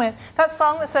every moment. That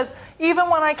song that says,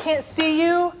 even when I can't see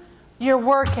you, you're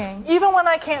working. Even when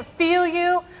I can't feel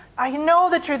you, I know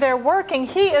that you're there working.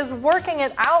 He is working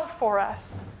it out for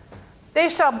us. They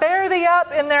shall bear thee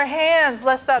up in their hands,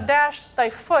 lest thou dash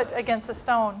thy foot against a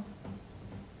stone.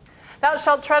 Thou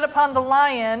shalt tread upon the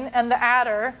lion and the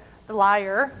adder, the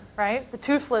liar, right? The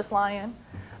toothless lion.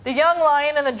 The young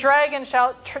lion and the dragon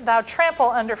shalt thou trample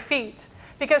under feet.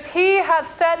 Because He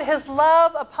hath set His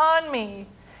love upon me.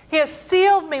 He has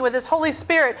sealed me with His Holy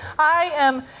Spirit. I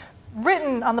am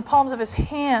written on the palms of His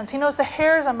hands. He knows the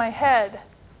hairs on my head.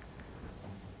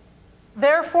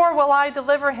 Therefore will I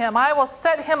deliver him. I will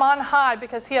set him on high,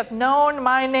 because he hath known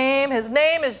my name. His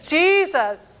name is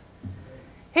Jesus.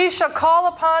 He shall call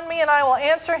upon me, and I will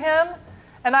answer him.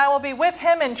 And I will be with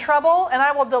him in trouble, and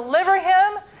I will deliver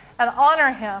him and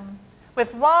honor him.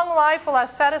 With long life will I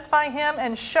satisfy him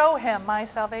and show him my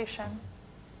salvation.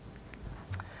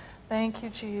 Thank you,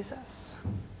 Jesus.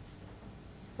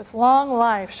 With long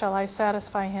life shall I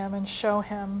satisfy him and show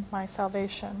him my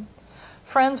salvation.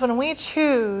 Friends, when we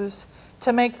choose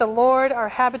to make the Lord our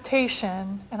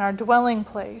habitation and our dwelling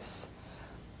place,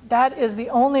 That is the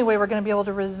only way we're going to be able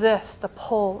to resist the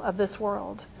pull of this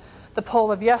world. The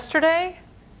pull of yesterday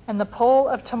and the pull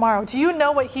of tomorrow. Do you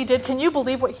know what he did? Can you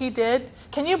believe what he did?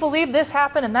 Can you believe this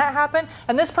happened and that happened?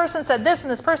 And this person said this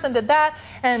and this person did that.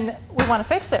 And we want to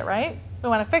fix it, right? We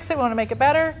want to fix it. We want to make it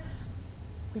better.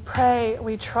 We pray.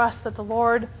 We trust that the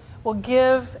Lord will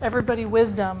give everybody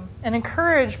wisdom and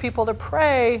encourage people to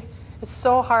pray. It's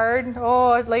so hard.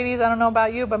 Oh, ladies, I don't know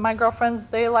about you, but my girlfriends,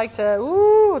 they like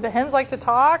to, the hens like to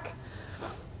talk.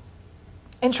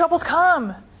 And troubles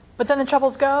come, but then the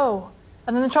troubles go.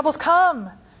 And then the troubles come,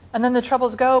 and then the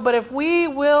troubles go. But if we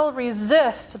will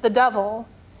resist the devil,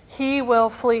 he will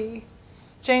flee.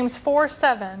 James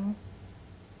 4:7.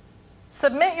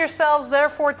 Submit yourselves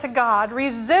therefore to God.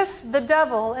 Resist the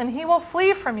devil, and he will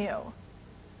flee from you.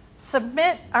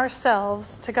 Submit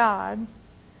ourselves to God.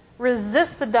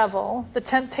 Resist the devil, the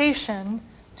temptation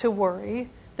to worry,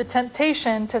 the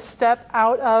temptation to step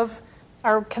out of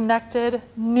our connected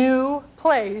new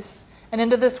place and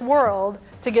into this world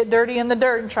to get dirty in the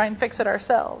dirt and try and fix it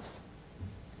ourselves.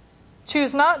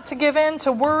 Choose not to give in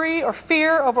to worry or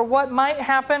fear over what might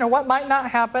happen or what might not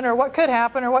happen or what could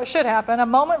happen or what should happen a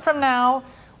moment from now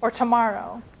or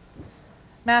tomorrow.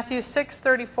 Matthew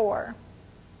 6:34.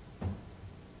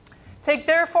 Take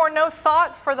therefore no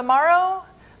thought for the morrow,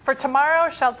 for tomorrow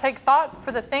shall take thought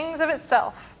for the things of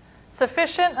itself.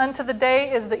 Sufficient unto the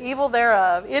day is the evil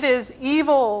thereof. It is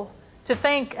evil to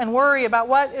think and worry about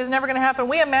what is never going to happen.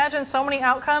 We imagine so many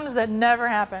outcomes that never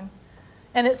happen.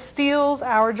 And it steals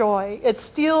our joy. It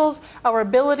steals our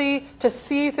ability to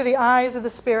see through the eyes of the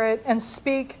Spirit and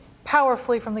speak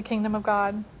powerfully from the kingdom of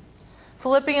God.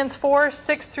 Philippians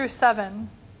 4:6-7.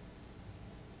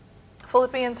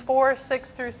 Philippians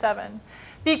 4:6-7.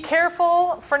 Be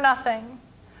careful for nothing,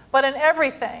 but in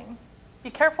everything, be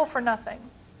careful for nothing.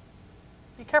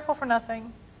 Be careful for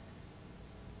nothing.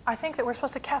 I think that we're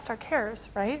supposed to cast our cares,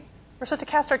 right? We're supposed to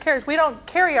cast our cares. We don't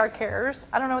carry our cares.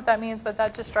 I don't know what that means, but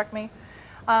that just struck me.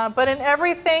 But in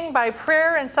everything, by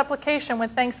prayer and supplication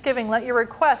with thanksgiving, let your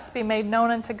requests be made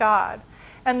known unto God.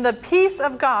 And the peace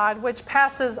of God, which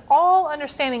passes all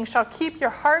understanding, shall keep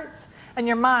your hearts and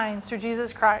your minds through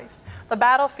Jesus Christ. The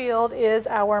battlefield is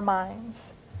our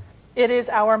minds. It is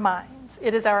our minds.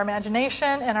 It is our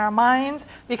imagination and our minds,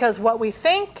 because what we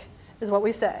think is what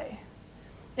we say.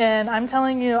 And I'm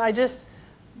telling you,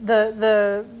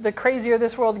 the crazier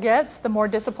this world gets, the more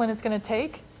discipline it's going to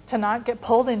take to not get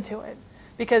pulled into it,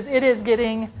 because it is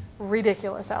getting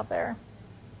ridiculous out there.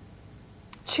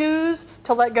 Choose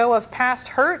to let go of past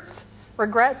hurts,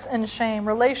 regrets, and shame.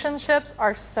 Relationships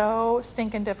are so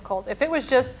stinking difficult. If it was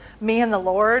just me and the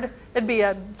Lord, it'd be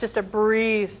just a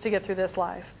breeze to get through this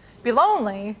life. It'd be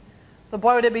lonely, but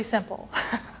boy, would it be simple.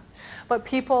 But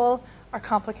people are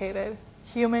complicated.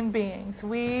 Human beings.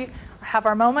 We have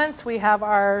our moments, we have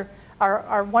our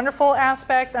wonderful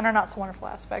aspects and our not so wonderful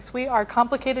aspects. We are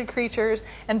complicated creatures,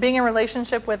 and being in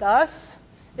relationship with us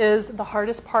is the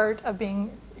hardest part of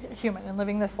being human and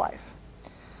living this life.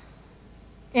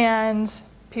 And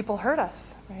people hurt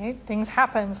us, right? Things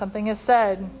happen, something is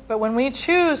said. But when we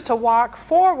choose to walk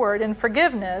forward in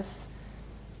forgiveness,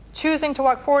 choosing to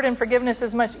walk forward in forgiveness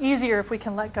is much easier if we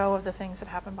can let go of the things that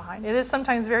happen behind. It is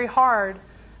sometimes very hard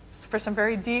for some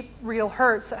very deep, real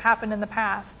hurts that happened in the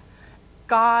past.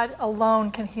 God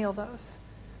alone can heal those.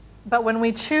 But when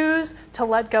we choose to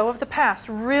let go of the past,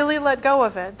 really let go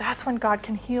of it, that's when God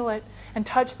can heal it and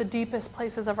touch the deepest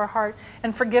places of our heart.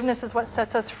 And forgiveness is what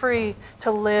sets us free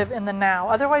to live in the now.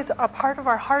 Otherwise, a part of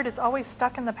our heart is always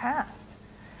stuck in the past.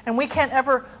 And we can't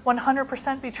ever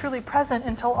 100% be truly present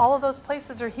until all of those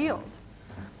places are healed.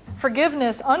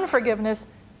 Unforgiveness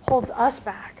holds us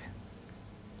back.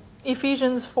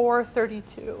 Ephesians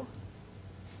 4:32.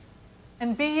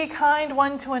 And be ye kind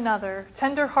one to another,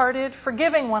 tender-hearted,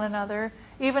 forgiving one another,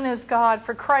 even as God,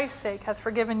 for Christ's sake, hath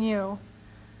forgiven you.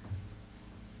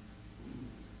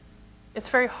 It's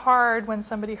very hard when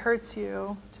somebody hurts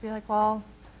you to be like, well,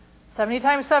 70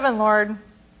 times 7, Lord.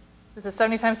 Is it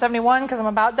 70 times 71? Because I'm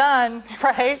about done,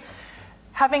 right?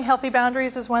 Having healthy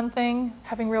boundaries is one thing.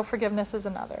 Having real forgiveness is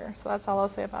another. So that's all I'll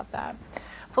say about that.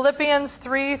 Philippians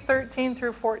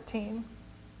 3:13-14.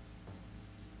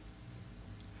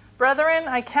 Brethren,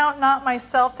 I count not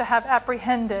myself to have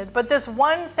apprehended, but this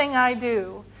one thing I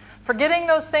do, forgetting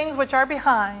those things which are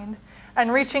behind,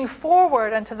 and reaching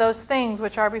forward unto those things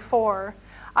which are before,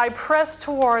 I press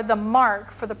toward the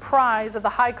mark for the prize of the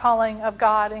high calling of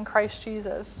God in Christ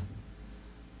Jesus.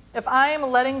 If I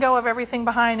am letting go of everything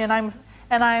behind and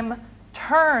I'm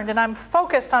turned and I'm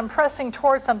focused on pressing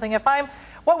towards something,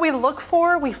 what we look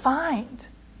for, we find.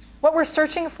 What we're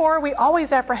searching for, we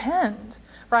always apprehend.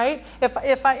 right?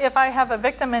 If I have a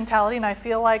victim mentality and I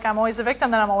feel like I'm always the victim,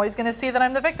 then I'm always going to see that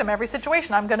I'm the victim. Every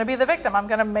situation, I'm going to be the victim.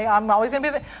 I'm always going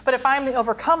to be the. But if I'm the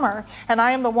overcomer and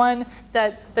I am the one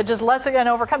that just lets it and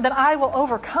overcome, then I will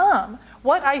overcome.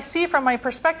 What I see from my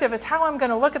perspective is how I'm going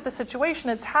to look at the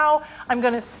situation. It's how I'm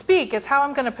going to speak. It's how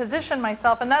I'm going to position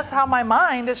myself, and that's how my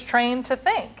mind is trained to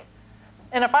think.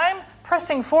 And if I'm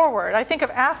pressing forward, I think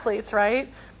of athletes, right?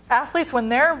 Athletes, when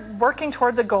they're working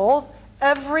towards a goal,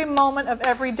 every moment of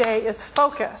every day is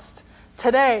focused.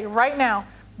 Today, right now,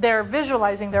 they're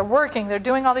visualizing, they're working, they're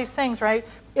doing all these things, right?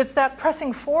 It's that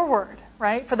pressing forward,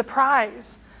 right, for the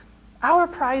prize. Our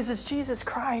prize is Jesus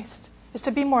Christ, is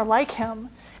to be more like him.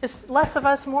 It's less of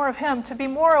us, more of him, to be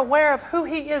more aware of who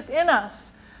he is in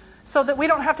us so that we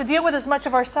don't have to deal with as much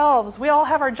of ourselves. We all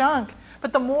have our junk.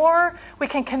 But the more we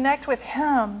can connect with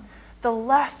him, the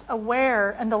less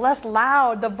aware and the less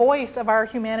loud the voice of our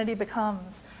humanity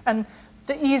becomes. And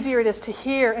the easier it is to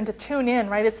hear and to tune in,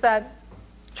 right? It's that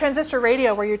transistor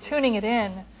radio where you're tuning it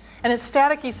in. And it's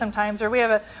staticky sometimes, or we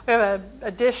have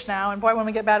a dish now, and boy, when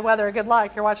we get bad weather, good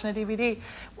luck, you're watching a DVD.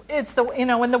 It's the,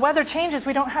 when the weather changes,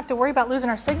 we don't have to worry about losing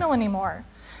our signal anymore.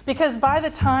 Because by the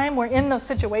time we're in those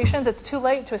situations, it's too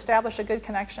late to establish a good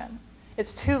connection.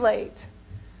 It's too late.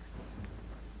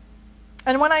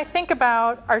 And when I think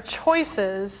about our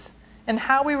choices and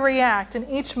how we react in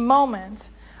each moment,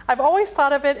 I've always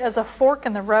thought of it as a fork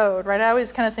in the road, right? I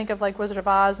always kind of think of like Wizard of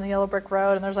Oz and the Yellow Brick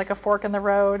Road, and there's like a fork in the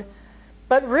road.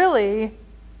 But really,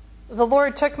 the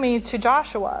Lord took me to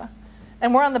Joshua,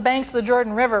 and we're on the banks of the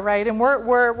Jordan River, right? And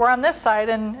we're on this side,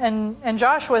 and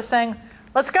Joshua is saying,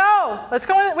 let's go,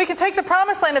 we can take the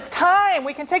promised land, it's time,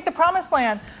 we can take the promised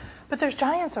land. But there's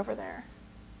giants over there.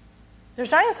 There's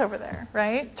giants over there,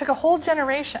 right? It took a whole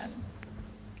generation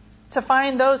to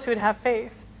find those who would have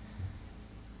faith.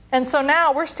 And so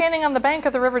now we're standing on the bank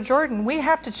of the River Jordan. We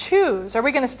have to choose. Are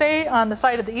we going to stay on the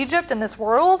side of the Egypt in this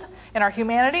world, in our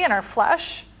humanity, in our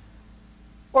flesh?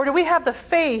 Or do we have the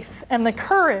faith and the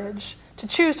courage to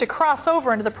choose to cross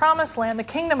over into the promised land, the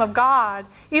kingdom of God,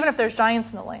 even if there's giants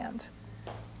in the land?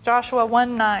 Joshua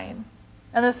 1:9.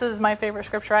 And this is my favorite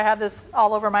scripture. I have this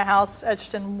all over my house,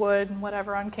 etched in wood and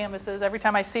whatever on canvases. Every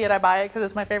time I see it, I buy it because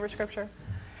it's my favorite scripture.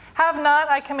 Have not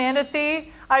I commanded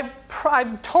thee?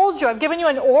 I've told you, I've given you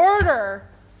an order.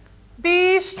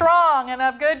 Be strong and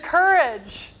of good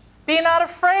courage. Be not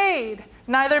afraid,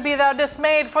 neither be thou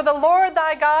dismayed. For the Lord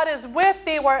thy God is with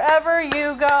thee wherever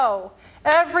you go.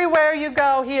 Everywhere you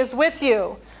go, he is with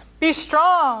you. Be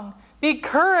strong, be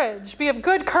courage, be of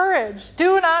good courage.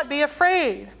 Do not be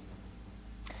afraid.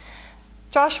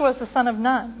 Joshua is the son of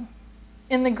Nun.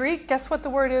 In the Greek, guess what the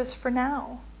word is for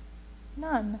now?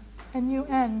 None.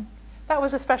 N-U-N. That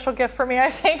was a special gift for me,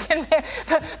 I think. And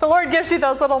the Lord gives you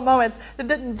those little moments.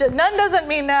 None doesn't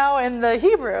mean now in the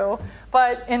Hebrew,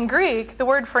 but in Greek, the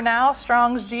word for now,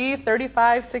 Strong's G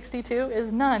 3562,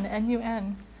 is none,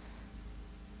 N-U-N.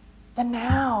 The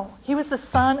now. He was the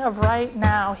son of right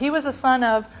now. He was the son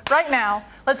of right now.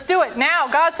 Let's do it now.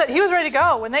 God said he was ready to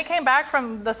go. When they came back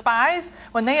from the spies,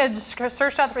 when they had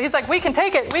searched out, he's like, we can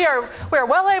take it. We are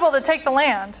well able to take the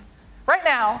land right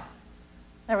now.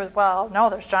 There was, well, no,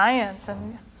 there's giants.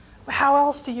 And how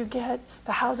else do you get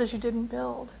the houses you didn't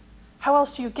build? How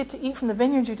else do you get to eat from the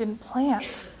vineyards you didn't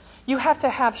plant? You have to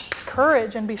have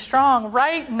courage and be strong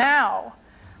right now.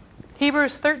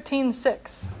 Hebrews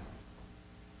 13:6.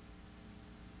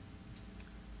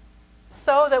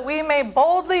 So that we may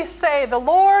boldly say, the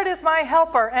Lord is my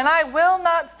helper, and I will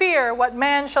not fear what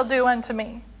man shall do unto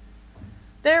me.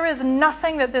 There is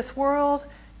nothing that this world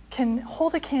can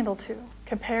hold a candle to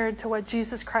compared to what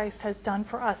Jesus Christ has done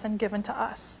for us and given to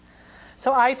us.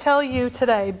 So I tell you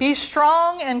today, be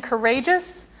strong and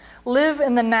courageous, live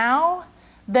in the now,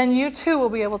 then you too will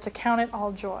be able to count it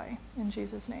all joy. In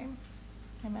Jesus' name,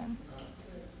 amen.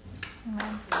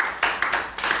 Amen.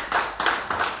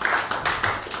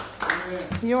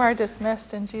 You are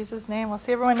dismissed in Jesus' name. We'll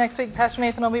see everyone next week. Pastor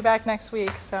Nathan will be back next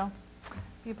week, so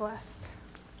be blessed.